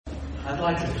I'd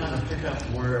like to kind of pick up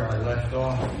where I left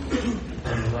off in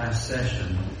the last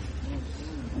session,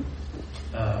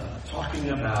 talking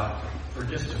about, for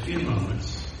just a few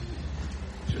moments,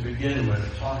 to begin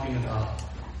with, talking about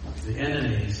the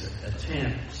enemy's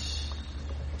attempts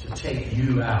to take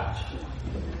you out.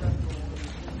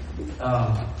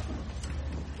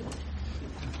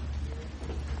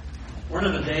 One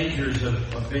of the dangers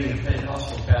of being a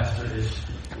Pentecostal pastor is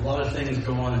a lot of things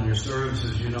go on in your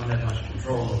services you don't have much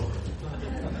control over.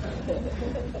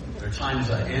 There are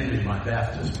times I envy my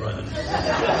Baptist brothers.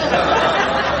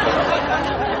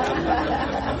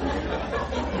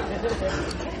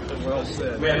 Well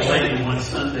said. We had a lady one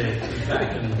Sunday,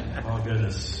 back in,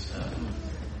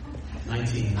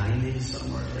 1990s,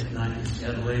 somewhere, late 90s. We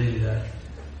had a lady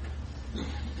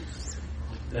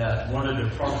that wanted to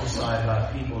prophesy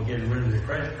about people getting rid of their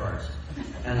credit cards.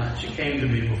 And she came to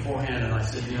me beforehand, and I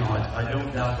said, I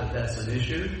don't doubt that that's an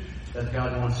issue that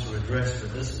God wants to address,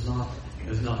 but there's not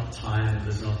the time,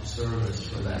 there's not the service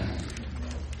for that.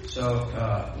 So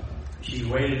she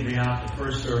waited me out the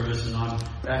first service, and I'm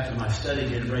back to my study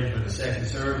getting ready for the second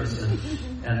service, and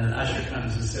the usher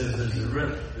comes and says,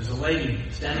 there's a lady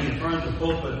standing in front of the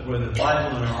pulpit with a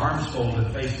Bible in her arms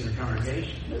folded facing the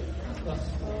congregation.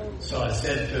 So I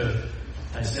said to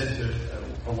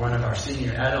one of our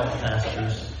senior adult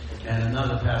pastors and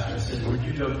another pastor, I said, would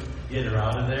you go get her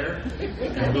out of there?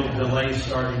 And we'll delay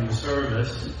starting the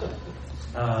service.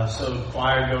 So the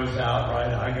choir goes out,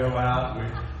 right? I go out.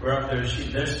 We're up there.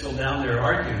 They're still down there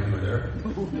arguing with her.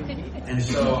 And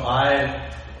so I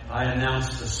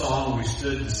announced the song. We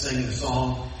stood to sing the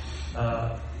song.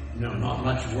 Not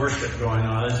much worship going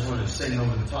on. I just wanted to sing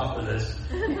over the top of this.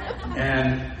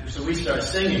 And so we start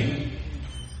singing.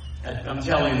 I'm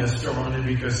telling this story only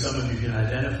because some of you can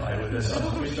identify with this. So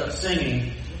we start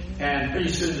singing, and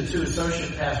pretty soon the two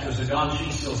associate pastors are gone.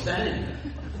 She's still standing there.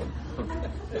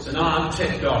 So now I'm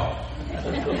ticked off.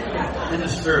 In the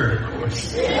spirit, of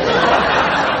course.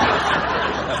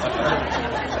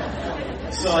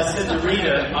 So I said to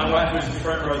Rita, my wife was in the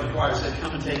front row of the choir, said,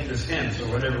 come and take this hymn, or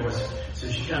whatever it was. So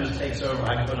she comes and takes over.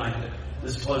 I put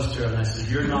this close to her, and I said,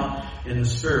 you're not in the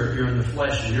spirit, you're in the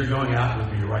flesh, and you're going out with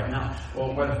me right now.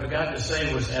 Well, what I forgot to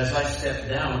say was, as I stepped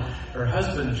down, her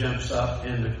husband jumps up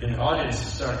in the audience and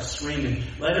starts screaming,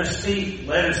 let her speak,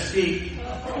 let her speak.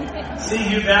 See,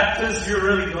 you Baptists, you're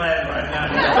really glad right now.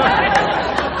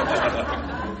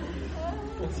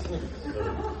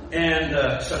 And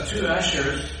so two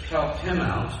ushers helped him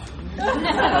out.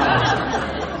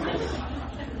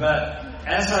 But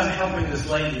as I'm helping this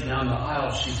lady down the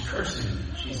aisle, she's cursing.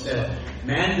 She said,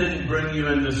 man didn't bring you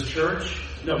in this church.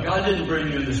 No, God didn't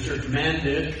bring you in this church. Man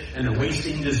did, and a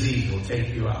wasting disease will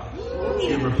take you out.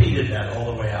 She repeated that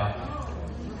all the way out.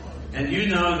 And you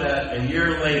know that a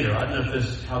year later, I don't know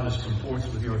how this comports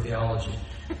with your theology,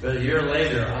 but a year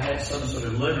later, I had some sort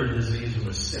of liver disease and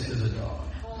was sick as a dog.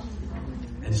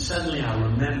 And suddenly I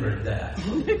remembered that.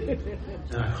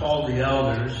 And I called the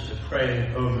elders to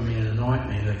pray over me and anoint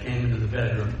me. They came into the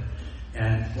bedroom.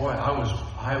 And boy, I was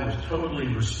totally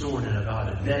restored in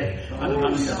about a day.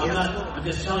 I'm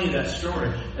just telling you that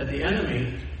story. That the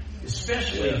enemy,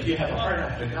 especially if you have a heart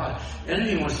after God, the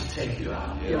enemy wants to take you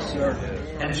out. Yes, sir.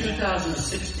 And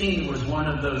 2016 was one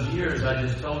of those years I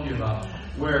just told you about,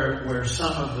 where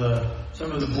some of the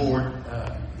board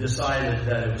decided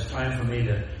that it was time for me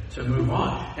to move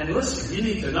on. And listen, you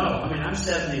need to know, I'm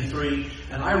 73,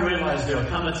 and I realize there'll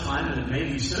come a time, and it may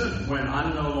be soon, when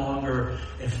I'm no longer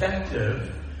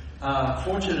effective.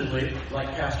 Fortunately,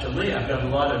 like Pastor Lee, I've got a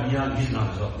lot of young, he's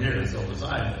not nearly as old as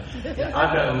I am, but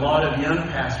I've got a lot of young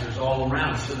pastors all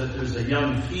around, so that there's a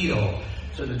young feel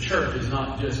to the church. It's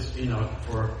not just,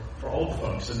 for old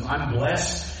folks. And I'm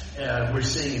blessed. We're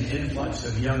seeing an influx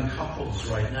of young couples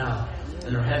right now,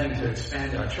 and are having to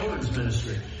expand our children's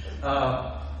ministry.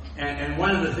 And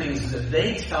one of the things that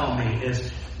they tell me is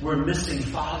we're missing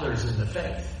fathers in the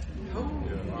faith.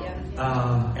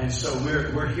 And so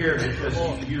we're here because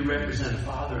you represent a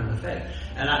father in the faith.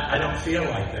 And I don't feel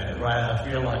like that, right? I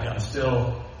feel like I'm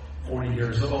still 40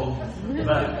 years old.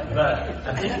 But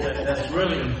I think that's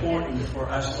really important for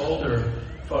us older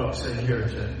folks in here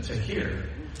to hear.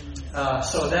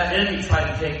 So that enemy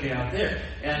tried to take me out there.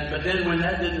 But then when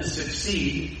that didn't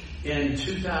succeed, in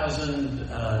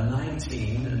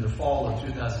 2019, in the fall of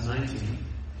 2019,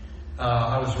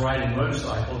 I was riding a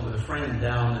motorcycle with a friend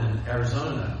down in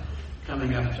Arizona,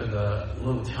 coming up to the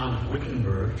little town of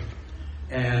Wickenburg,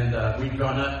 and we'd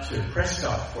gone up to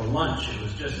Prescott for lunch. It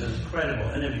was just an incredible.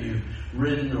 Any of you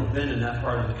ridden or been in that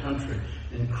part of the country?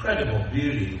 Incredible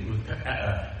beauty with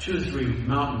 2 or 3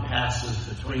 mountain passes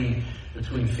between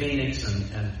Phoenix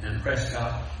and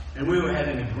Prescott. And we were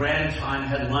having a grand time,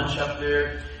 had lunch up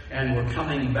there, and we're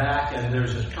coming back, and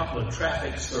there's a couple of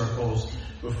traffic circles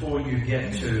before you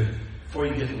get to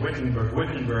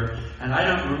Wittenberg, and I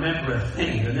don't remember a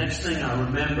thing. The next thing I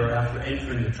remember after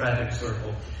entering the traffic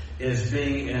circle is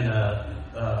being in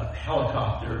a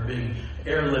helicopter, being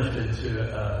airlifted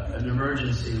to an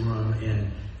emergency room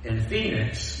in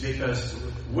Phoenix, because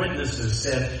witnesses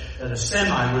said that a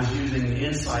semi was using the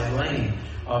inside lane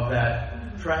of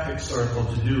that traffic circle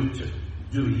to do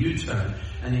a U-turn,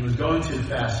 and he was going too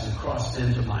fast and crossed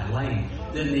into my lane.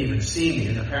 Didn't even see me,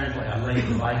 and apparently I laid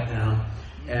the bike down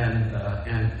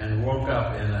and woke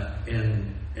up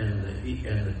in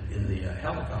the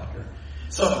helicopter.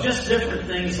 So just different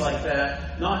things like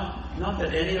that. Not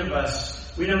that any of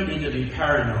us, we don't need to be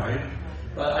paranoid,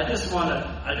 but I just want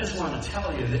to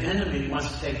tell you the enemy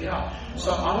wants to take you out.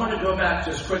 So I want to go back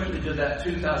just quickly to that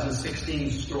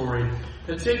 2016 story,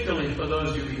 particularly for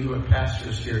those of you who are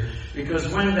pastors here, because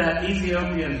when that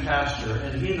Ethiopian pastor,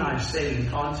 and he and I stayed in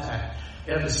contact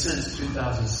ever since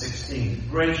 2016,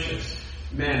 gracious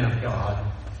man of God.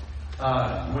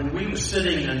 When we were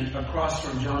sitting across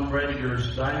from John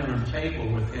Brediger's dining room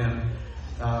table with him,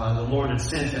 the Lord had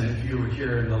sent him. If you were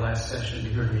here in the last session,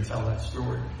 you heard me tell that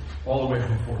story, all the way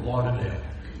from Fort Lauderdale.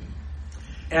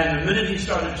 And the minute he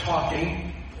started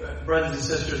talking, brothers and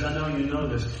sisters, I know you know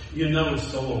this. You know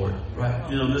it's the Lord,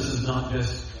 right? You know, this is not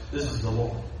just, this is the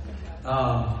Lord.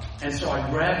 And so I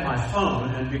grabbed my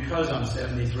phone, and because I'm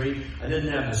 73, I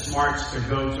didn't have the smarts to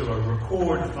go to a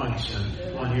record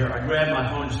function on here. I grabbed my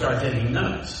phone and started taking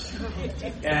notes.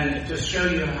 And to show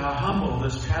you how humble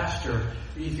this pastor,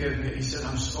 he said,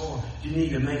 I'm sore. Do you need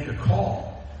to make a call?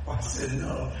 I said,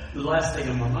 no. The last thing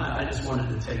on my mind, I just wanted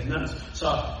to take notes. So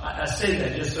I say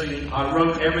that just so I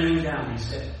wrote everything down he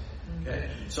said. Okay?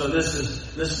 So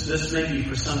this may be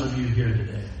for some of you here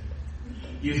today.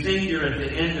 You think you're at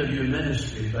the end of your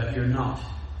ministry, but you're not.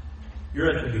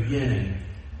 You're at the beginning.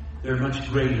 There are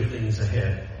much greater things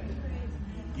ahead.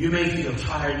 You may feel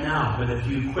tired now, but if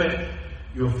you quit,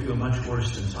 you'll feel much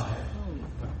worse than tired.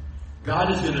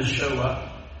 God is going to show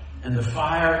up, and the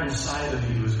fire inside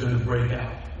of you is going to break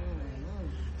out.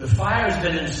 The fire has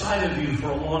been inside of you for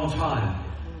a long time,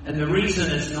 and the reason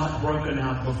it's not broken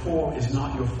out before is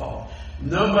not your fault.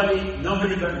 Nobody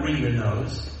but Rita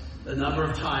knows the number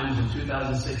of times in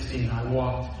 2016 I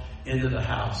walked into the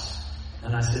house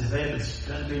and I said, babe, it's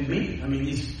going to be me. I mean,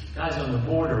 these guys on the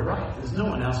board are right. There's no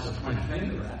one else to point a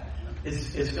finger at.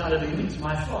 It's got to be me. It's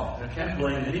my fault. I can't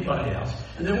blame anybody else.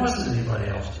 And there wasn't anybody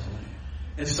else to blame.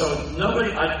 And so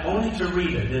only to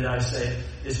Rita did I say,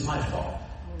 it's my fault.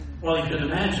 Well, you can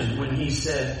imagine when he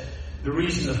said, the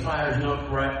reason the fire is not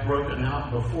broken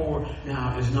out before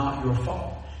now is not your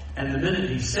fault. And the minute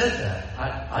he said that,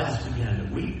 I just began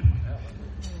to weep.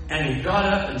 And he got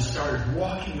up and started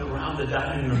walking around the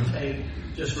dining room table,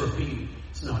 just repeating,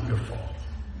 it's not your fault.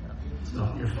 It's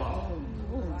not your fault.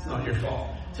 It's not your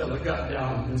fault. Till it got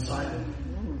down inside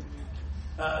him.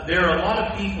 There are a lot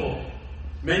of people,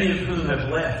 many of whom have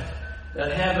left,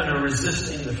 that haven't are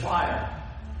resisting the fire.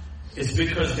 It's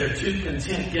because they're too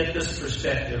content. Get this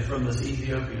perspective from this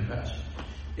Ethiopian pastor.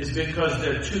 It's because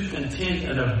they're too content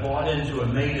and have bought into a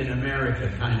made in America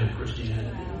kind of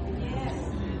Christianity.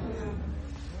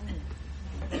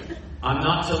 I'm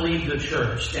not to leave the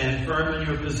church. Stand firm in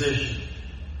your position.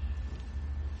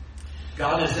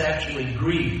 God is actually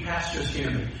grieved. Pastors, hear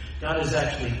me. God is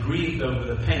actually grieved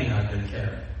over the pain I've been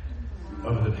carrying.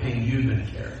 Over the pain you've been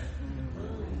carrying.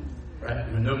 Right?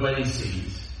 When nobody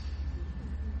sees.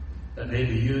 That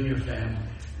maybe you and your family.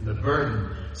 And the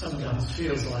burden sometimes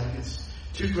feels like it's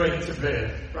too great to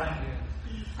bear. Right?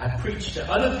 I preach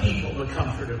to other people the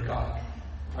comfort of God.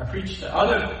 I preach to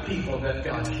other people that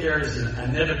God cares, and I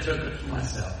never took it for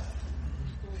myself.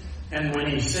 And when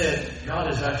he said,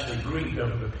 God is actually grieved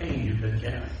over the pain you've been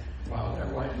carrying. Wow, that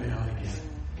wiped me out again.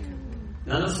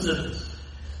 Now listen to this.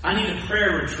 I need a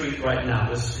prayer retreat right now.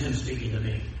 This is him speaking to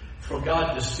me. For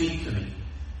God to speak to me.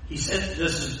 He said,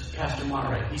 this is Pastor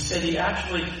Mare. He said he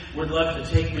actually would love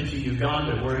to take me to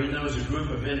Uganda, where he knows a group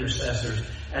of intercessors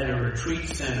at a retreat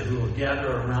center who will gather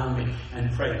around me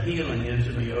and pray healing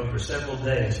into me over several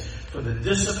days for the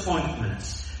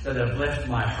disappointments that have left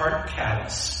my heart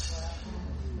calloused.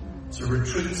 It's a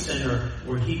retreat center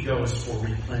where he goes for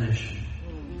replenishing.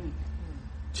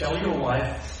 Tell your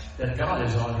wife that God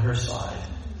is on her side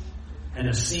and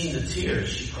has seen the tears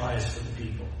she cries for the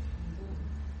people.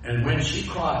 And when she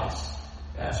cries,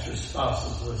 pastor's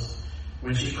spouses listen,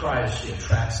 when she cries, she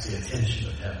attracts the attention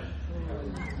of heaven.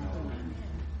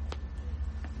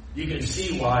 You can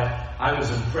see why I was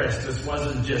impressed. This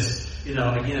wasn't just,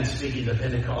 again, speaking to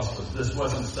Pentecostals. This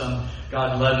wasn't some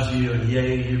God loves you and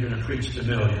yay, you're going to preach to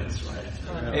millions, right?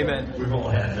 Amen. We've all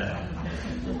had that.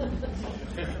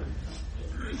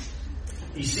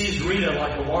 He sees Rita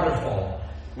like a waterfall.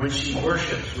 When she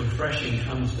worships, refreshing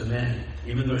comes to many.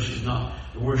 Even though she's not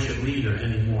the worship leader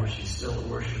anymore, she's still a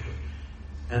worshiper.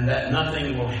 And that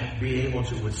nothing will be able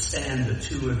to withstand the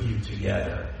two of you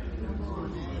together.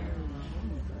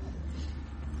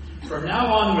 From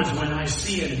now onwards, when I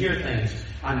see and hear things,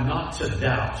 I'm not to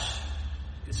doubt.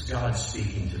 It's God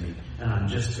speaking to me, and I'm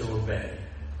just to obey.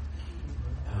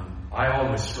 I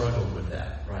always struggled with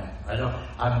that, right? I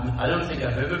don't think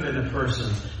I've ever been a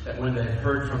person that when they've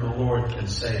heard from the Lord can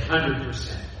say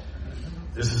 100%,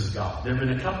 this is God. There have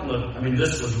been a couple of,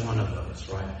 this was one of those,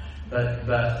 right?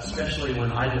 But especially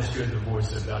when I just hear the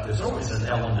voice of God, there's always an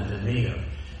element in me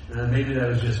of, maybe that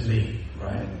was just me,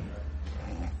 right?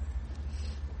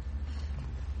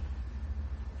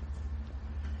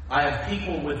 I have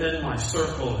people within my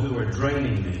circle who are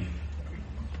draining me.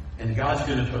 And God's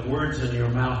going to put words in your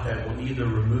mouth that will either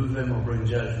remove them or bring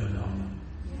judgment on them.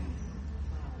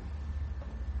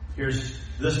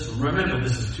 Remember,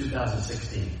 this is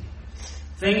 2016.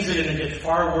 Things are going to get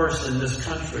far worse in this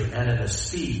country and at a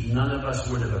speed none of us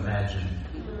would have imagined.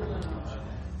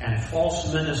 And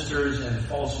false ministers and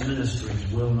false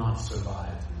ministries will not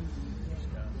survive.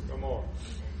 Come on.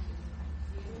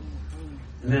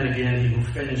 And then again, he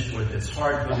finished with, it's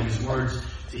hard for these words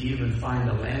to even find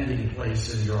a landing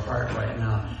place in your heart right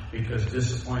now because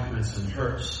disappointments and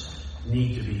hurts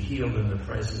need to be healed in the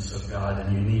presence of God,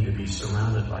 and you need to be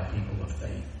surrounded by people of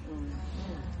faith.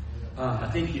 I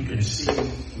think you can see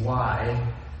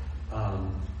why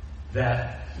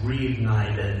that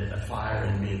reignited a fire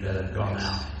in me that had gone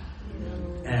out.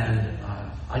 And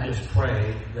I just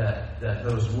pray that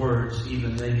those words,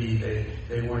 even maybe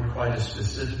they weren't quite as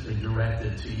specifically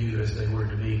directed to you as they were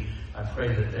to me, I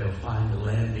pray that they'll find a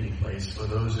landing place for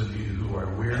those of you who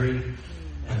are weary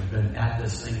and have been at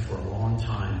this thing for a long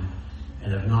time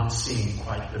and have not seen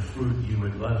quite the fruit you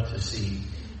would love to see.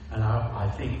 And I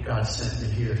think God sent me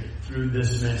here through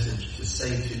this message to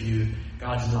say to you,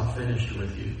 God's not finished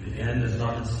with you. The end is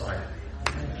not in sight.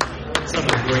 Some of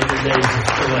the greater days are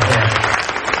still ahead.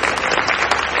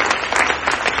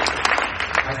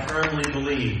 I firmly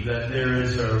believe that there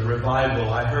is a revival.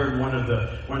 I heard one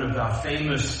of our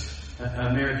famous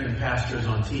American pastors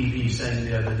on TV saying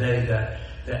the other day that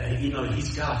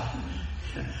he's got,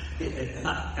 and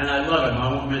I love him.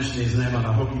 I won't mention his name, and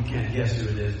I hope you can't guess who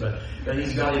it is, but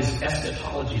he's got his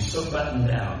eschatology so buttoned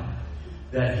down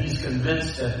that he's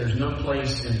convinced that there's no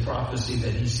place in prophecy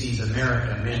that he sees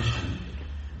America mentioned,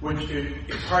 which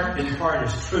in part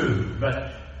is true,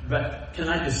 but can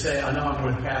I just say, I know I'm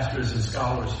with pastors and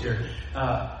scholars here,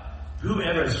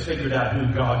 whoever has figured out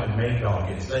who Gog and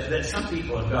Magog is, that some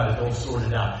people have got it all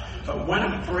sorted out. But one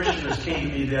of the parishioners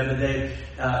came to me the other day.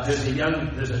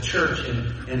 There's a church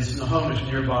in Snohomish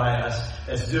nearby us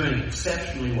that's doing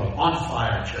exceptionally well, on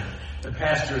fire church. The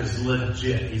pastor is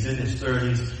legit. He's in his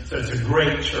 30s, so it's a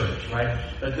great church, right?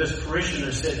 But this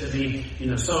parishioner said to me,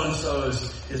 so-and-so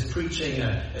is preaching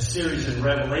a series in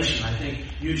Revelation. I think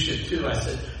you should too. I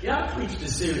said, yeah, I preached a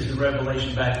series in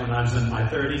Revelation back when I was in my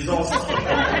 30s also.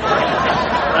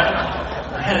 Right?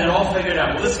 I had it all figured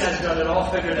out. Well, this guy's got it all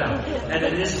figured out. And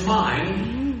in his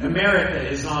mind, America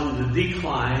is on the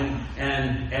decline,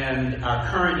 and our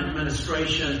current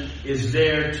administration is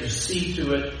there to see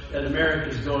to it that America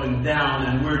is going down,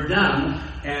 and we're done.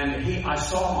 And I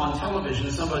saw on television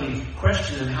somebody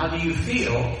question him, how do you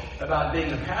feel about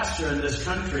being a pastor in this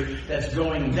country that's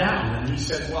going down? And he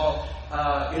said, well,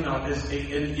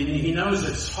 he knows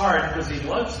it's hard because he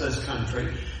loves this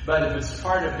country, but if it's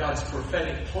part of God's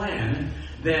prophetic plan,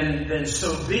 then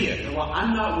so be it. Well,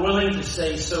 I'm not willing to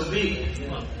say so be it.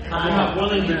 I'm not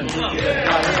willing to believe that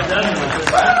God is done with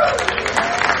it.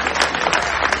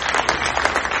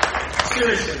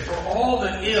 Seriously, for all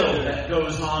the ill that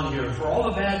goes on here, for all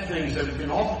the bad things that we can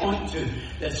all point to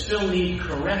that still need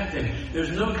correcting,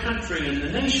 there's no country in the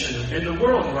nation, in the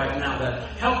world right now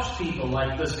that helps people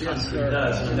like this country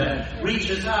does, and that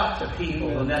reaches out to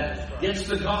people, and that gets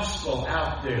the gospel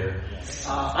out there.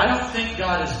 I don't think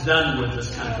God is done with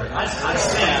this country. I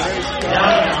sense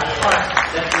down in my heart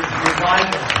that there's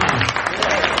revival coming.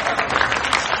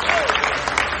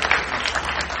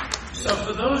 So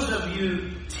for those of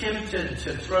you tempted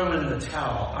to throw in the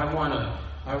towel, I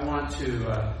want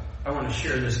to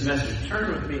share this message.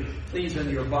 Turn with me, please, in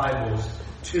your Bibles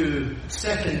to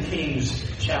 2 Kings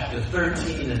chapter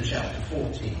 13 and chapter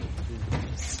 14.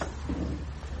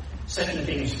 2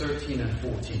 Kings 13 and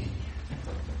 14.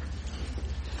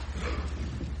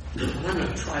 And I'm going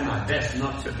to try my best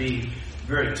not to be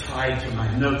very tied to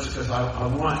my notes because I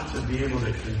want to be able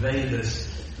to convey this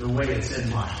the way it's in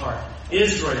my heart.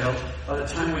 Israel, by the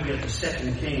time we get to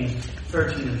 2 Kings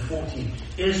 13 and 14,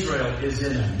 Israel is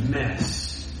in a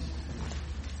mess.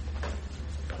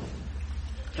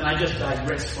 Can I just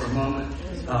digress for a moment?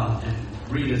 And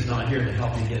Rita's not here to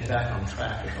help me get back on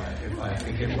track if I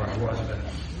forget where I was.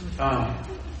 But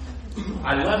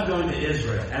I love going to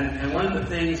Israel. And one of the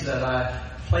things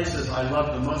places I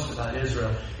love the most about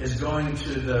Israel is going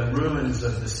to the ruins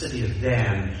of the city of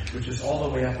Dan, which is all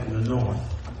the way up in the north.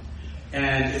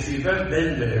 And if you've ever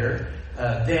been there,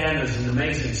 Dan is an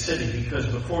amazing city because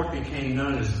before it became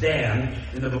known as Dan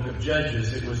in the book of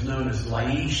Judges, it was known as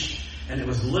Laish, and it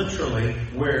was literally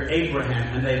where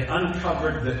Abraham, and they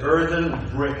uncovered the earthen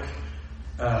brick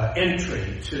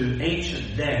entry to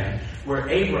ancient Dan, where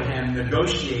Abraham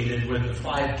negotiated with the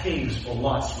 5 kings for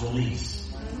Lot's release.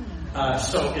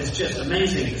 So it's just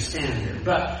amazing to stand here.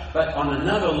 But on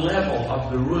another level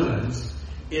of the ruins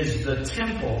is the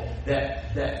temple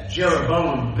that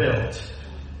Jeroboam built,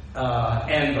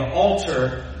 and the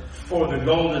altar for the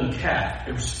golden calf.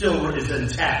 It still is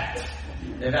intact.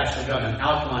 They've actually got an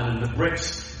outline, and the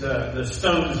bricks, the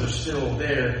stones are still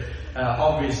there.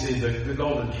 Obviously, the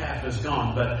golden calf is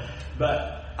gone.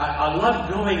 But I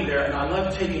love going there, and I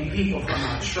love taking people from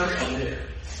our church there.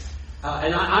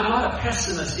 And I'm not a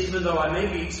pessimist, even though I may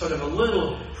be sort of a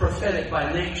little prophetic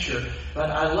by nature. But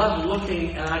I love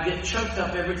looking, and I get choked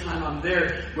up every time I'm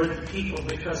there with the people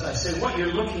because I say, what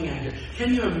you're looking at here,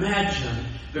 can you imagine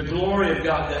the glory of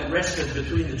God that rested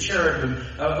between the cherubim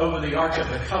over the Ark of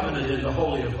the Covenant in the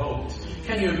Holy of Holies?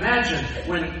 Can you imagine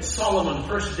when Solomon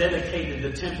first dedicated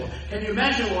the temple? Can you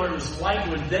imagine what it was like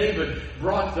when David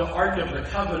brought the Ark of the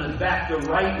Covenant back the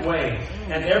right way?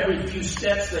 And every few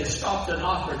steps they stopped and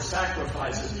offered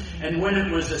sacrifices. And when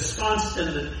it was ensconced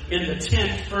in the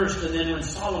tent first, and then when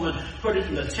Solomon put it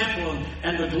in the temple,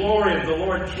 and the glory of the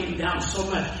Lord came down so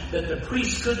much that the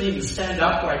priests couldn't even stand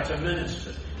upright to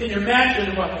minister. Can you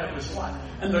imagine what that was like?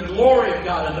 And the glory of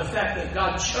God, and the fact that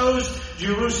God chose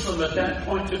Jerusalem at that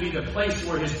point to be the place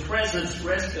where His presence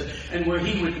rested and where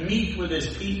He would meet with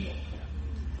His people.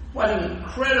 What an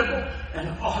incredible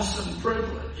and awesome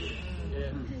privilege.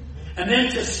 And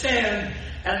then to stand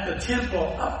at the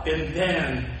temple up in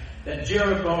Dan that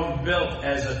Jeroboam built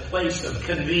as a place of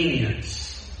convenience.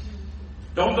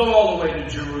 Don't go all the way to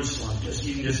Jerusalem.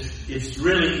 It's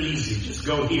really easy. Just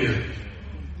go here.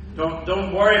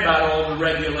 Don't worry about all the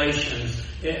regulations.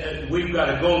 We've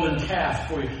got a golden calf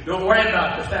for you. Don't worry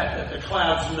about the fact that the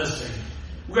cloud's missing.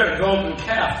 We've got a golden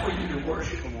calf for you to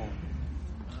worship.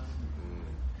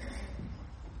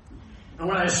 And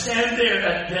when I stand there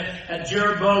at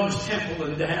Jeroboam's temple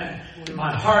in Dan, in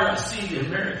my heart I see the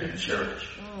American church.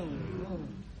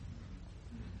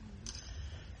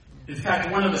 In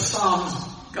fact, one of the Psalms,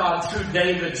 God through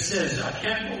David says, I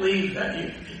can't believe that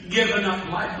you've given up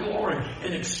my glory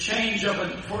in exchange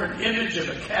for an image of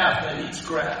a calf that eats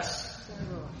grass.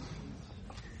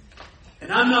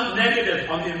 And I'm not negative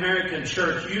on the American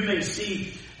church. You may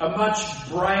see a much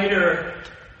brighter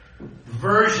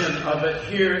version of it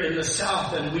here in the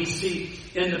South than we see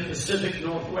in the Pacific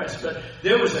Northwest. But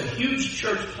there was a huge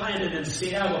church planted in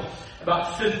Seattle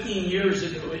about 15 years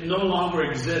ago. It no longer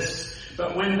exists.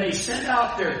 But when they sent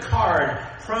out their card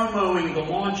promoting the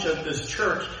launch of this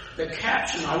church, the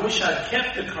caption, I wish I'd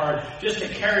kept the card just to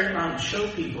carry it around and show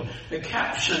people. The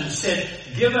caption said,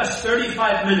 give us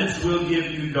 35 minutes, we'll give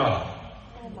you God.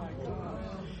 Oh my God.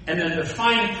 And then the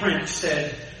fine print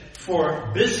said,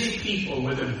 for busy people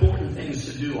with important things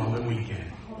to do on the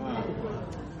weekend.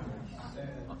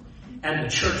 And the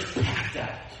church packed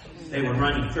out. They were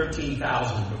running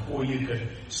 13,000 before you could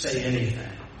say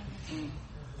anything.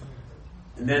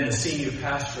 And then the senior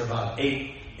pastor, about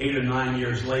eight or 9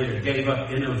 years later, gave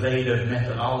up innovative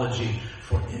methodology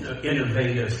for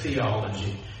innovative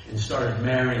theology and started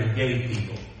marrying gay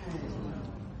people.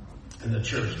 And the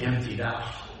church emptied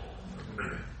out.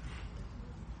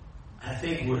 I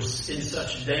think we're in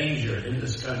such danger in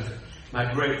this country.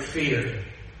 My great fear,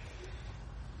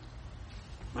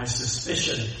 my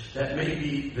suspicion that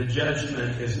maybe the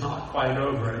judgment is not quite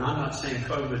over. And I'm not saying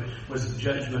COVID was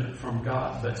judgment from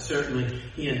God, but certainly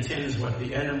He intends what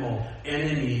the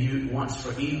enemy wants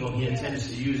for evil, He intends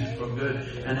to use it for good.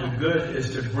 And the good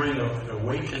is to bring an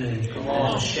awakening to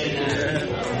all shaken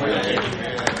people.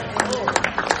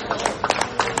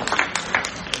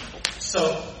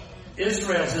 So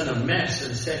Israel's in a mess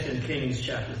in 2 Kings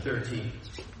chapter 13.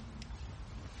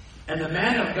 And the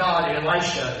man of God,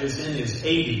 Elisha, is in his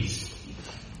 80s.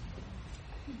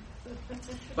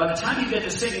 By the time you get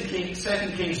to 2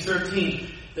 Kings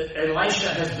 13, that Elisha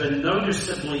has been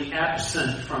noticeably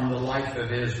absent from the life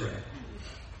of Israel.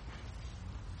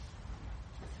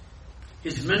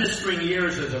 His ministering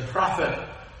years as a prophet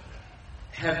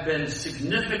have been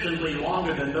significantly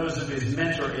longer than those of his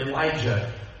mentor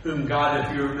Elijah, whom God,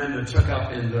 if you remember, took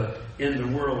up in the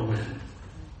whirlwind.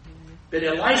 But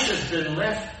Elisha's been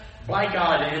left by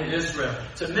God in Israel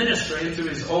to minister into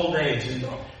his old age. And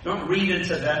don't read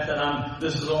into that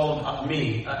this is all about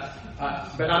me.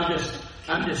 But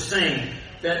I'm just saying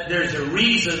that there's a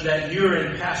reason that you're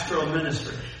in pastoral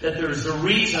ministry. That there's a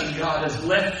reason God has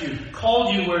left you,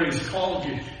 called you where He's called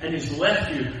you, and He's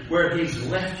left you where He's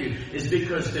left you, is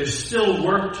because there's still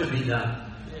work to be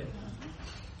done.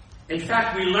 In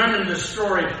fact, we learn in the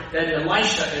story that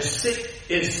Elisha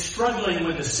is struggling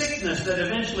with a sickness that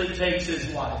eventually takes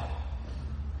his life.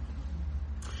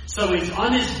 So he's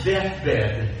on his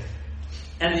deathbed,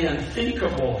 and the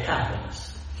unthinkable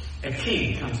happens. A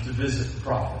king comes to visit the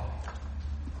prophet.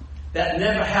 That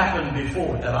never happened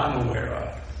before that I'm aware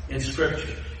of in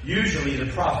Scripture. Usually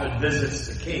the prophet visits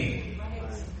the king.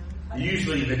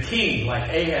 Usually the king, like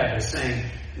Ahab, is saying,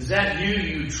 "Is that you,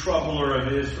 you troubler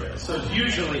of Israel?" So it's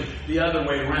usually the other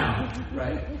way around,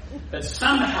 right? But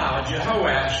somehow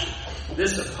Jehoash,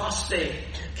 this apostate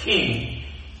king,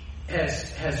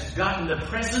 has gotten the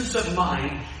presence of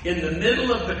mind in the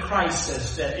middle of the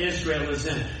crisis that Israel is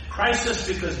in. Crisis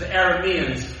because the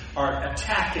Arameans are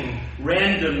attacking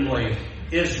randomly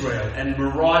Israel and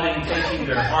marauding, taking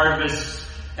their harvests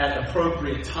at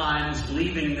appropriate times,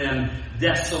 leaving them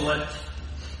desolate.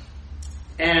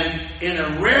 And in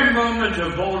a rare moment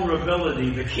of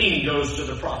vulnerability, the king goes to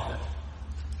the prophet.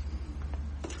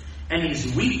 And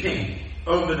he's weeping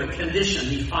over the condition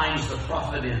he finds the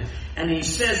prophet in. And he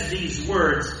says these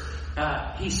words.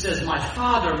 He says, my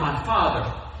father,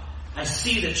 I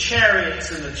see the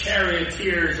chariots and the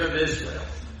charioteers of Israel."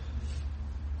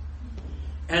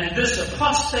 And this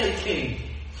apostate king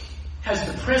has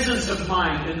the presence of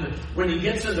mind when he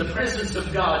gets in the presence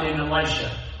of God in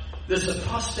Elisha. This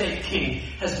apostate king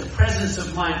has the presence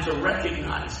of mind to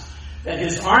recognize that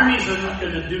his armies are not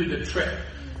going to do the trick.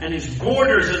 And his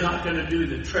borders are not going to do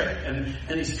the trick. And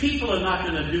his people are not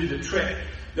going to do the trick.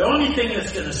 The only thing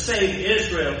that's going to save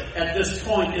Israel at this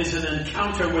point is an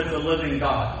encounter with the living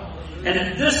God. And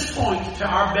at this point, to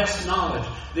our best knowledge,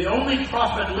 the only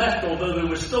prophet left, although there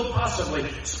were still possibly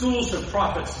schools of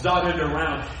prophets dotted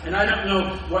around. And I don't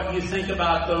know what you think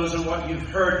about those or what you've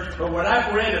heard, but what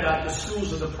I've read about the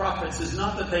schools of the prophets is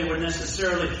not that they were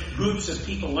necessarily groups of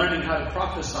people learning how to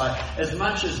prophesy, as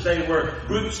much as they were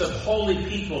groups of holy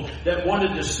people that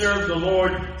wanted to serve the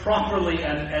Lord properly,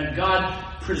 and God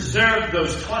preserved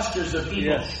those clusters of people.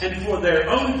 Yes. And for their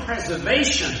own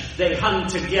preservation, they hung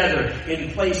together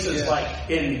in places like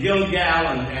in Gilgal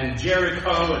and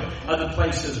Jericho and other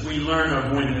places we learn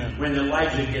of when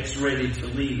Elijah gets ready to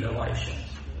leave Elisha.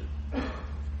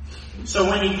 So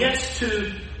when he gets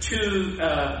to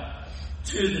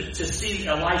see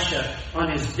Elisha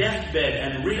on his deathbed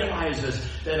and realizes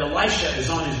that Elisha is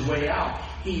on his way out,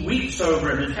 he weeps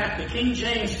over him. In fact, the King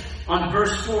James on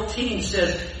verse 14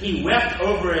 says he wept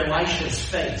over Elisha's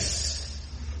face.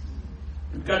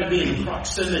 You've got to be in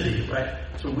proximity,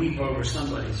 right, to weep over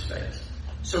somebody's face.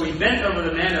 So he bent over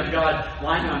the man of God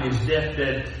lying on his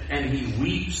deathbed, and he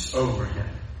weeps over him.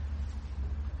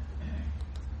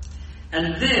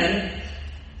 And then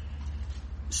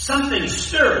something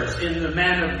stirs in the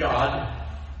man of God.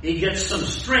 He gets some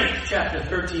strength, chapter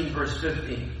 13, verse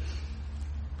 15.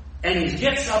 And he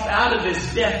gets up out of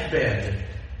his deathbed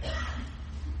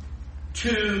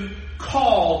to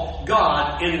call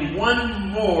God in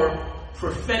one more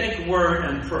prophetic word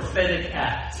and prophetic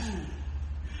act.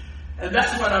 And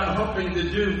that's what I'm hoping to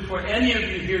do for any of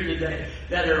you here today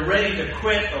that are ready to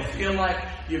quit or feel like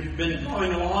you've been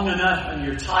going long enough and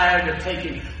you're tired of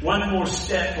taking one more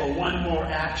step or one more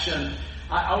action.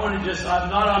 I want to I'm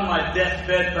not on my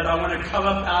deathbed, but I want to come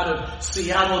up out of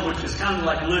Seattle, which is kind of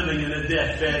like living in a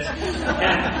deathbed.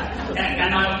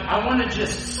 And I want to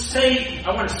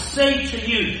say to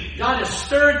you, God has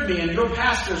stirred me, and your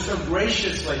pastor so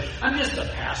graciously. I'm just a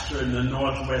pastor in the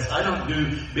Northwest. I don't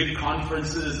do big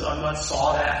conferences. I'm not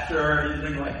sought after or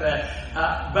anything like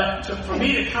that. But for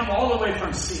me to come all the way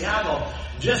from Seattle,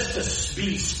 just to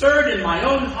be stirred in my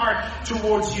own heart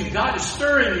towards you. God is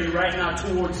stirring me right now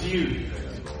towards you.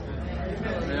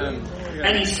 Amen.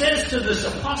 And he says to this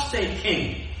apostate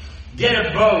king, get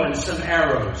a bow and some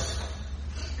arrows.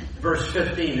 Verse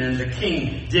 15, and the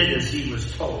king did as he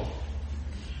was told.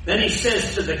 Then he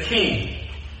says to the king,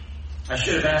 I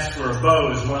should have asked for a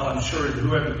bow as well. I'm sure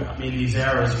whoever got me these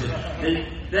arrows did.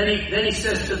 Then he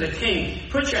says to the king,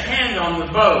 put your hand on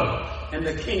the bow. and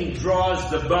the king draws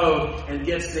the bow and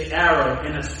gets the arrow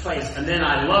in its place. And then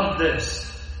I love this.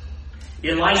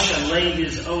 Elisha laid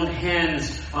his own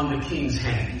hands on the king's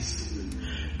hands.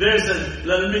 Let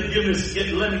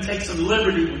me take some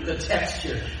liberty with the text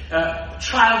here.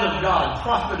 Child of God,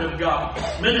 prophet of God,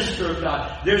 minister of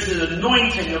God. There's an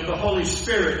anointing of the Holy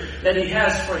Spirit that He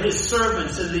has for His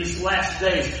servants in these last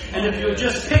days. And if you'll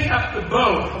just pick up the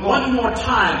bow one more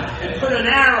time and put an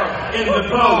arrow in the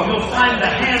bow, you'll find the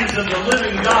hands of the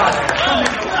living God coming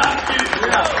around you.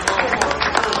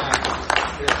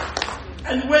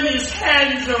 And when His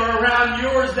hands are around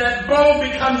yours, that bow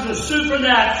becomes a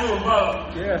supernatural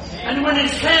bow. Yes. And when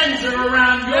His hands are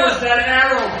around yours, that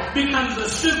arrow becomes a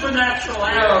supernatural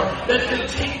arrow that can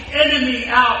take enemy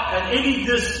out at any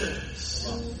distance.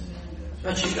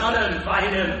 But you gotta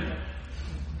invite Him.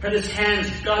 Put His hands,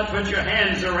 God, put your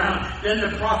hands around. Then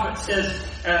the prophet says,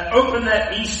 open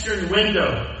that eastern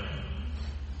window.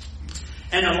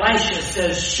 And Elisha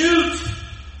says, shoot!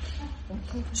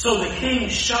 So the king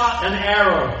shot an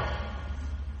arrow.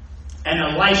 And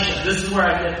Elisha, this is where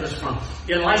I get this from.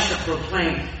 Elisha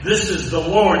proclaimed, this is the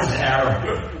Lord's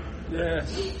arrow.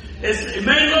 Yes. It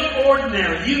may look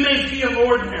ordinary. You may feel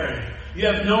ordinary. You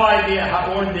have no idea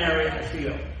how ordinary I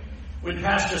feel. When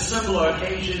Pastor Simla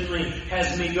occasionally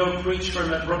has me go preach for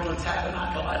him at Brooklyn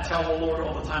Tabernacle, I tell the Lord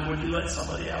all the time, would you let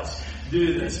somebody else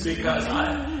do this? Because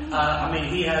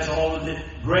he has all of the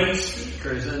great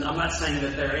speakers, and I'm not saying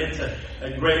that they're into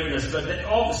greatness, but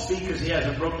all the speakers he has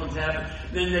at Brooklyn Tabernacle.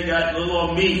 Then they got little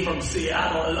old me from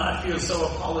Seattle, and I feel so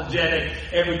apologetic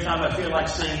every time I feel like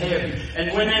saying heavy.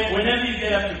 And whenever you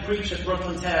get up to preach at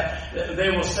Brooklyn Tab, they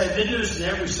will say, they do this in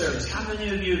every service. How many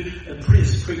of you,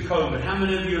 pre-COVID, how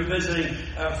many of you are visiting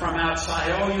from outside?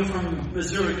 Oh, you're from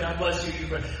Missouri, God bless you.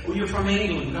 You're from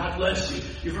England, God bless you.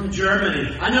 You're from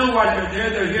Germany. I know why they're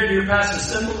here to hear Pastor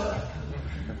Simla.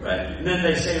 Right. And then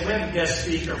they say, we have a guest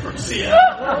speaker from Seattle.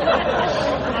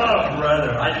 Oh,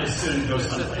 brother, I just soon go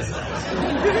someplace else.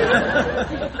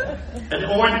 An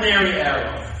ordinary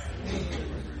arrow.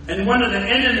 And one of the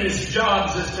enemy's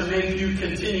jobs is to make you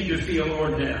continue to feel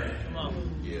ordinary.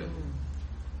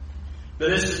 But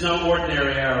this is no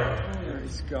ordinary arrow.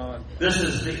 Praise God. This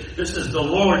is the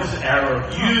Lord's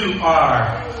arrow. You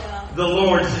are the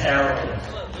Lord's arrow.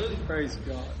 Praise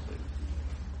God.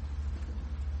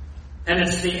 And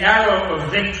it's the arrow of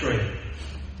victory.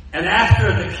 And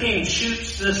after the king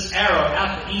shoots this arrow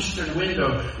out the eastern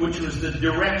window, which was the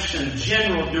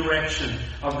general direction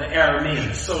of the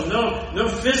Arameans. So no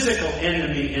physical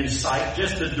enemy in sight,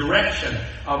 just the direction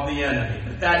of the enemy.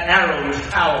 But that arrow was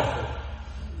powerful,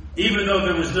 even though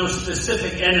there was no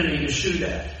specific enemy to shoot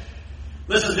at.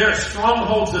 Listen, there are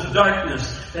strongholds of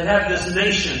darkness that have this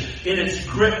nation in its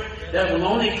grip that will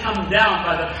only come down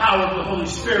by the power of the Holy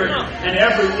Spirit, and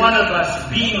every one of us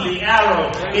being the arrow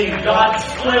in God's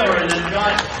quiver and in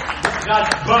God's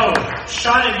bow,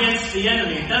 shot against the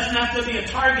enemy. It doesn't have to be a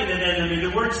targeted enemy.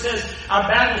 The Word says our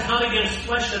battle is not against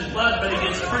flesh and blood, but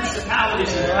against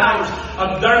principalities and powers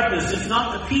of darkness. It's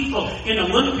not the people in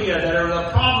Olympia that are the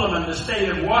problem in the state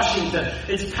of Washington.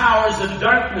 It's powers of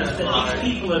darkness that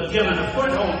these people have given a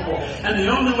foothold for. And the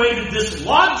only way to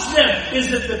dislodge them is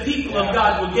that the people of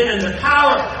God will get in the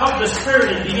power of the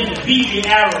Spirit and begin to be the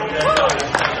arrow that God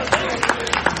has given.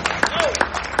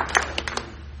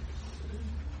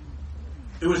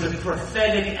 It was a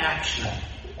prophetic action.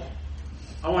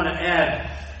 I want to add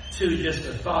to just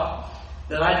a thought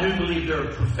that I do believe there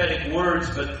are prophetic words,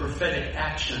 but prophetic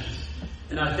actions.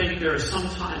 And I think there are some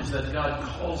times that God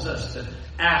calls us to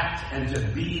act and to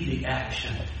be the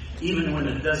action, even when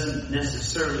it doesn't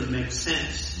necessarily make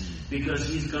sense, because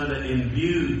He's going to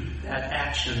imbue that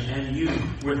action and you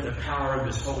with the power of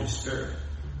His Holy Spirit.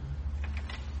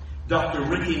 Dr.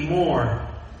 Ricky Moore,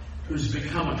 who's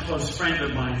become a close friend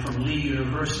of mine from Lee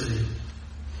University,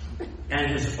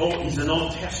 and he's an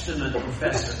Old Testament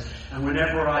professor. And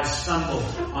whenever I stumble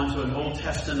onto an Old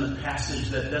Testament passage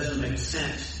that doesn't make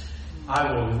sense,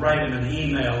 I will write him an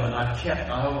email, and I have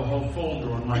a whole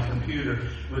folder on my computer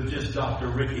with just Dr.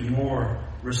 Ricky Moore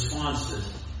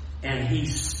responses. And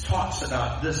he talks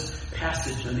about this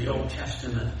passage in the Old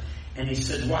Testament. And he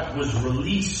said what was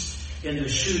released in the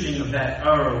shooting of that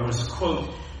arrow was, quote,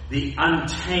 the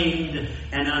untamed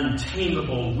and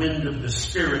untamable wind of the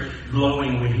Spirit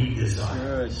blowing where He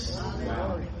desires.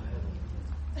 Wow.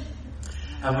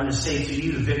 I want to say to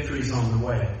you, victory's on the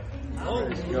way.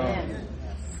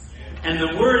 And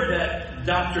the word that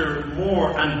Dr.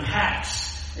 Moore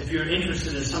unpacks, if you're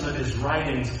interested in some of his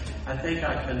writings, I think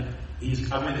I can,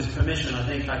 with his permission, I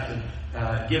think I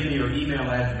can give me your email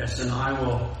address, and I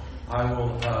will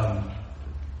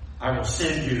I will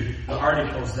send you the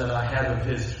articles that I have of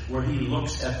his, where he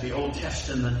looks at the Old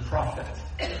Testament prophet.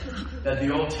 That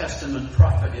the Old Testament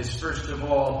prophet is first of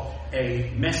all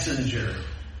a messenger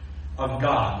of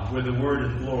God with the word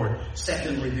of the Lord.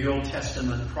 Secondly, the Old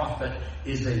Testament prophet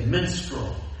is a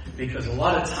minstrel, because a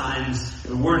lot of times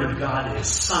the word of God is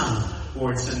sung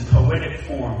or it's in poetic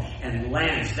form and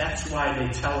lands. That's why they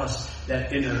tell us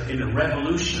that in a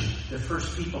revolution, the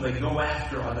first people they go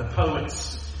after are the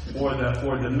poets or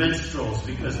the minstrels,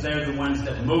 because they're the ones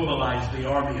that mobilize the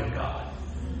army of God.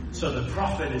 So the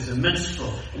prophet is a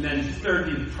minstrel. And then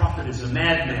thirdly, the prophet is a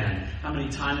madman. How many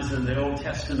times in the Old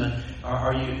Testament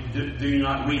do you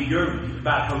not read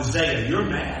about Hosea? You're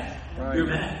mad. Right. You're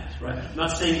mad, right? I'm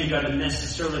not saying you got to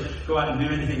necessarily go out and do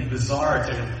anything bizarre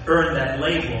to earn that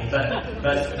label,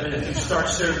 but if you start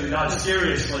serving God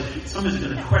seriously, someone's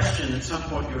going to question at some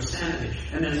point your sanity.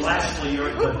 And then lastly,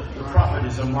 the prophet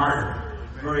is a martyr.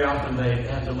 Very often they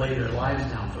have to lay their lives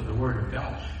down for the word of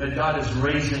God. But God is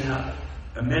raising up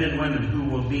men and women who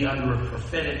will be under a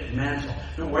prophetic mantle.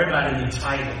 Don't worry about any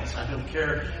titles. I don't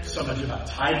care so much about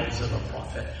titles of a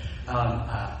prophet.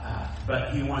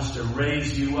 But he wants to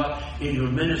raise you up in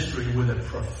your ministry with a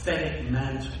prophetic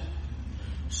mantle,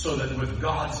 so that with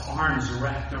God's arms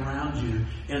wrapped around you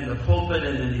in the pulpit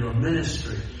and in your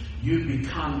ministry, you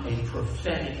become a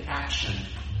prophetic action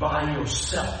by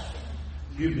yourself.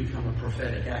 You become a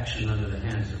prophetic action under the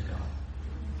hands of God.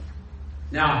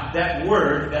 Now, that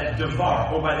word, that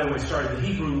devar, by the way, the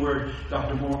Hebrew word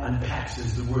Dr. Moore unpacks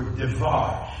is the word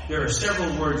devar. There are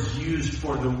several words used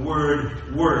for the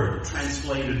word,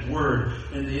 translated word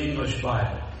in the English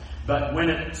Bible. But when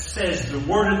it says the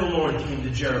word of the Lord came to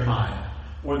Jeremiah,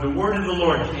 or the word of the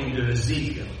Lord came to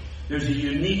Ezekiel, there's a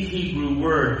unique Hebrew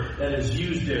word that is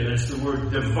used there, and it's the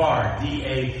word devar,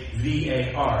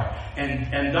 D-A-V-A-R.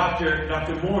 And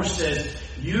Dr. Moore says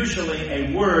usually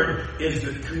a word is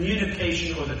the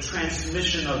communication or the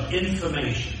transmission of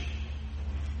information.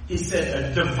 He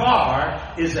said a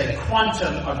devar is a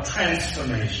quantum of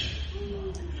transformation,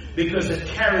 because it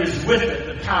carries with it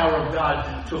the power of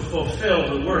God to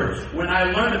fulfill the word. When I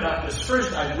learned about this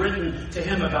first, I'd written to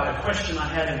him about a question I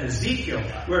had in Ezekiel,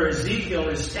 where Ezekiel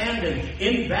is standing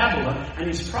in Babylon and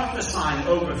he's prophesying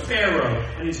over Pharaoh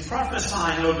and he's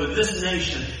prophesying over this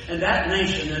nation and that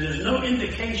nation, and there's no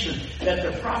indication that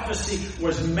the prophecy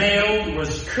was mailed,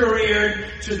 was couriered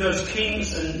to those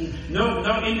kings, and no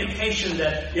indication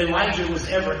that Elijah was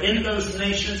ever in those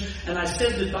nations. And I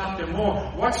said to Dr. Moore,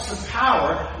 what's the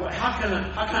power? How can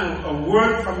a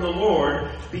word from the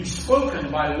Lord be spoken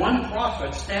by one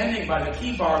prophet standing by the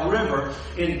Kibar River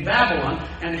in Babylon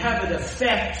and have it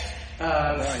affect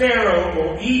Pharaoh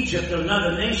or Egypt or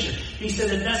another nation? He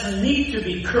said it doesn't need to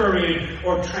be couriered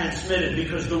or transmitted,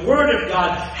 because the Word of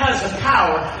God has a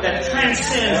power that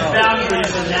transcends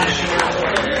boundaries and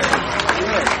nationality.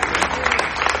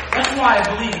 That's why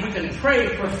I believe we can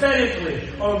pray prophetically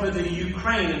over the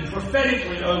Ukraine and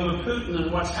prophetically over Putin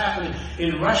and what's happening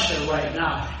in Russia right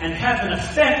now and have an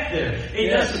effect there.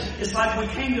 It's like we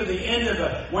came to the end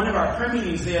of one of our prayer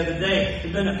meetings the other day.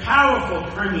 It's been a powerful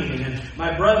prayer meeting, and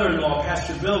my brother-in-law,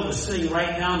 Pastor Bill, was sitting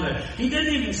right down there. He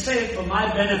didn't even say it for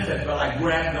my benefit, but I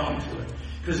grabbed onto it.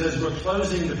 Because as we're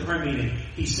closing the prayer meeting,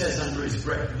 he says under his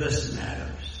breath, "This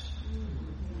matters.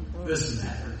 This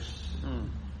matters."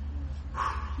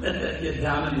 Let that get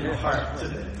down in your heart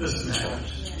today. This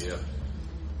matters. Yeah.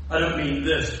 I don't mean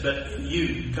this, but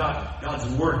God's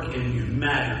work in you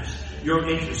matters. Your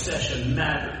intercession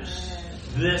matters.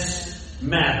 This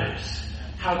matters.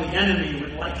 How the enemy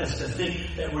would like us to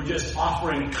think that we're just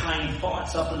offering kind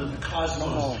thoughts up into the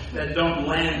cosmos that don't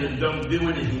land and don't do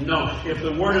anything. No, if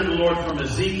the word of the Lord from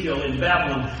Ezekiel in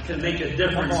Babylon can make a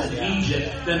difference in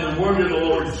Egypt, then the word of the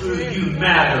Lord through you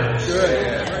matters.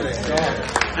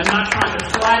 I'm not trying to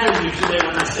flatter you today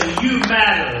when I say you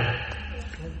matter.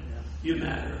 You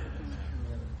matter.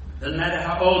 Doesn't matter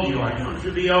how old you are. You don't have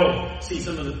to be old. See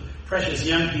some of the precious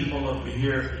young people over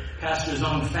here, pastor's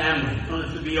own family. You don't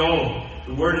have to be old.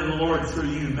 The word of the Lord through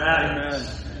you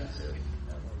matters.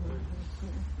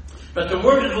 But the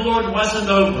word of the Lord wasn't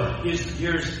over.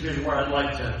 Here's where I'd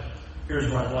like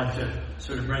to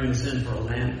sort of bring this in for a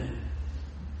landing.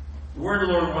 The word of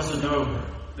the Lord wasn't over.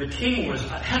 The king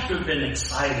had to have been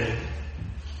excited.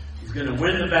 He's going to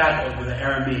win the battle over the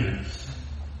Arameans.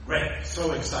 Great,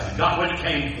 so excited. Got what he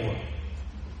came for.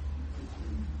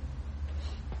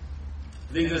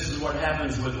 I think this is what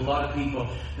happens with a lot of people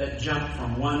that jump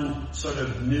from one sort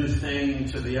of new thing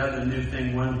to the other new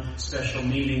thing, one special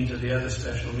meeting to the other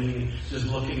special meeting, just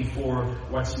looking for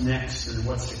what's next and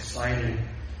what's exciting.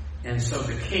 And so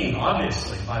the king,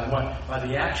 obviously, by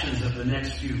the actions of the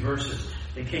next few verses,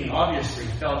 The king obviously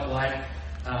felt like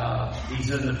he's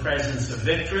in the presence of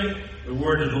victory. The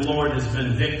word of the Lord has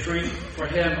been victory for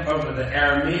him over the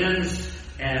Arameans,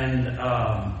 and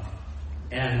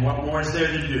what more is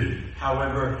there to do?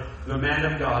 However, the man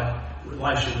of God,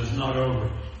 Elisha, was not over.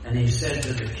 And he said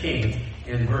to the king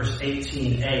in verse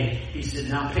 18a, he said,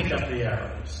 now pick up the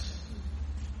arrows.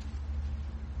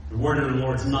 The word of the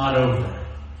Lord's not over.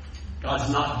 God's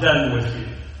not done with you.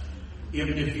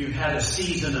 Even if you've had a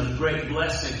season of great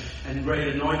blessing and great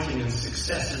anointing and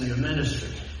success in your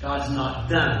ministry, God's not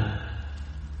done.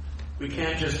 We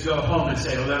can't just go home and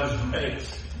say, oh, that was great.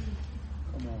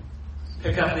 Come on.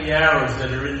 Pick up the arrows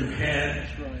that are in your hand.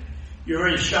 That's right. You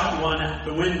already shot one out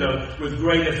the window with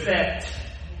great effect.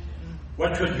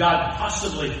 What could God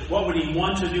possibly, what would he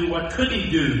want to do? What could he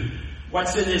do?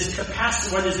 What's in his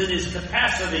capacity? What is in his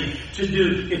capacity to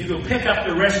do if you'll pick up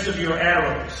the rest of your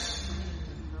arrows?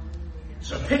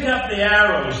 So pick up the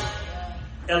arrows,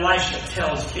 Elisha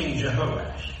tells King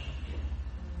Jehoash.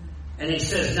 And he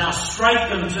says, now strike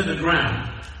them to the ground.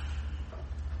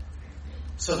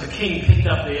 So the king picked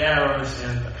up the arrows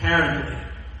and apparently,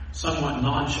 somewhat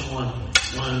nonchalantly,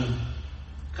 one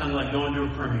kind of like going to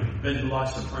a prayer meeting, been to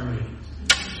lots of prayer meetings,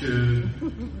 to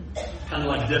kind of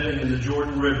like dipping in the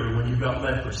Jordan River when you've got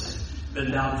leprosy.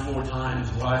 Been down 4 times,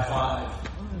 why 5?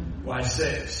 Why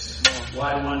 6?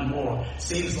 Why 1 more?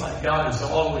 Seems like God is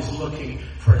always looking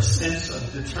for a sense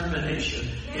of determination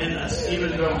in us,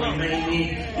 even though we may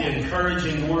need the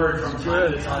encouraging word from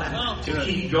time to time to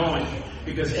keep going.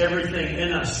 Because everything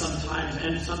in us sometimes,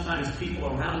 and sometimes people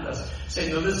around us say,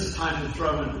 no, this is time to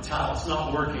throw in the towel. It's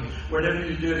not working. Whatever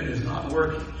you're doing is not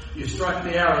working. You struck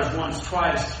the arrows once,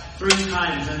 twice, 3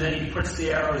 times, and then he puts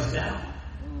the arrows down.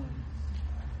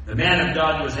 The man of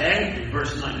God was angry,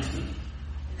 verse 19,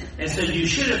 and said, you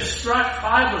should have struck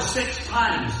 5 or 6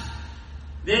 times.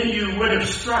 Then you would have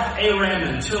struck Aram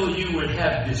until you would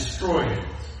have destroyed it.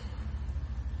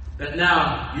 But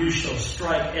now you shall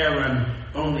strike Aram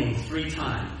only 3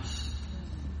 times.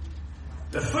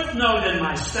 The footnote in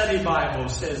my study Bible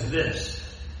says this: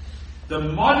 the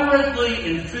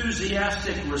moderately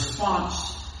enthusiastic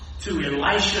response to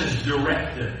Elisha's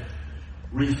directive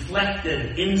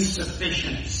reflected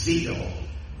insufficient zeal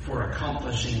for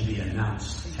accomplishing the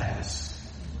announced task.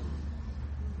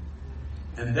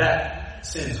 And that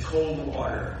sends cold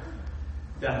water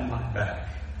down my back.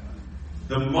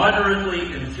 The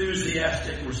moderately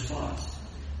enthusiastic response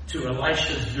to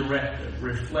Elisha's directive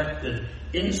reflected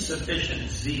insufficient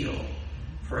zeal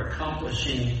for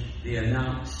accomplishing the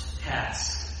announced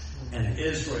task, and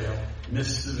Israel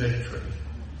missed the victory,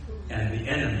 and the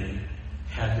enemy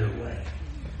had their way.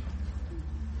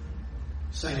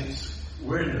 Saints,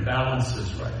 we're in the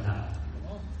balances right now.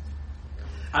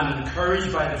 I'm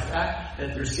encouraged by the fact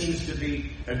that there seems to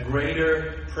be a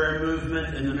greater prayer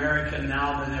movement in America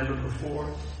now than ever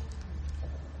before.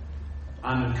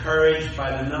 I'm encouraged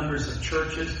by the numbers of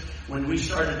churches. When we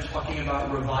started talking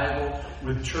about revival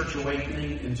with Church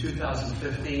Awakening in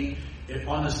 2015, it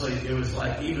was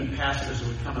like even pastors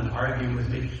would come and argue with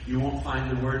me. You won't find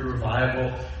the word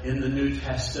revival in the New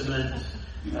Testament.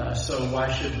 So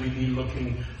why should we be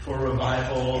looking for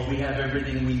revival? We have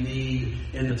everything we need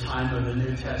in the time of the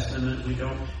New Testament. We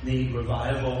don't need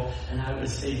revival. And I would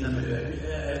say to them,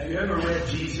 have you ever read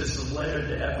Jesus' letter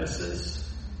to Ephesus?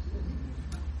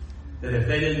 That if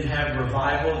they didn't have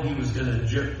revival, he was going to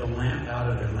jerk the lamp out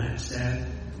of their lampstand.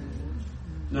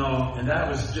 No, and that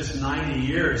was just 90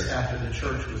 years after the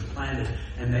church was planted,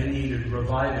 and they needed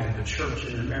reviving. The church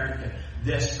in America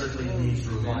desperately needs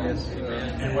revival.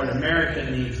 And what America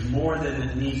needs more than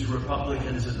it needs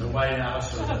Republicans in the White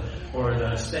House or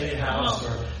the State House,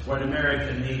 or what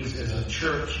America needs is a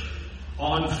church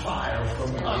on fire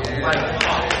from God, like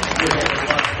hot with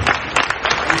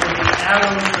the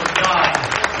arrows of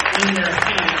God in their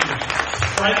hand,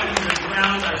 striking the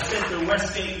ground. I said to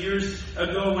Westgate years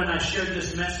ago when I shared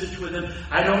this message with him,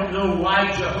 I don't know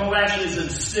why Jehoash isn't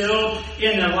still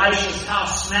in Elisha's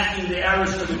house smacking the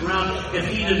arrows to the ground. If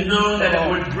he'd have known that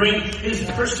it would bring his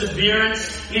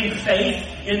perseverance in faith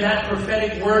in that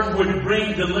prophetic word would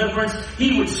bring deliverance,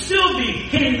 he would still be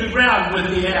hitting the ground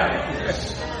with the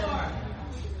arrows.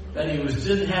 But he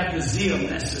didn't have the zeal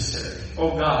necessary.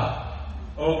 Oh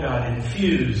God,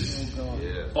 infuse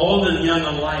old and young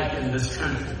alike in this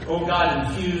country. Oh God,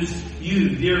 infuse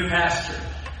you, dear pastor,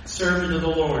 servant of the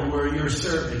Lord, where you're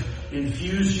serving.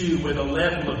 Infuse you with a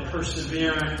level of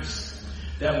perseverance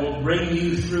that will bring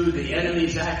you through the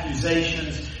enemy's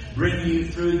accusations, bring you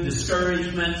through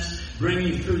discouragements, bring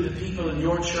you through the people in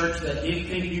your church that you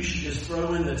think you should just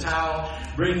throw in the towel,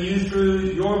 bring you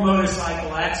through your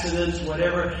motorcycle accidents,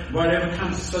 whatever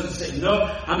comes, so to say, no,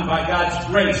 I'm by God's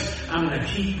grace, I'm going to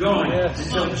keep going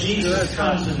until Jesus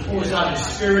comes and pours out His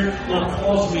Spirit or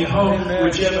calls me home,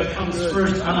 whichever comes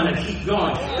first, I'm going to keep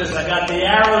going because I got the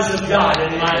arrows of God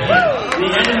in my head. The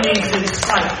enemy's in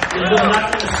sight, and we're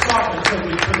not going to stop until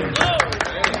we put him down.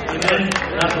 Amen.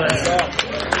 God bless you.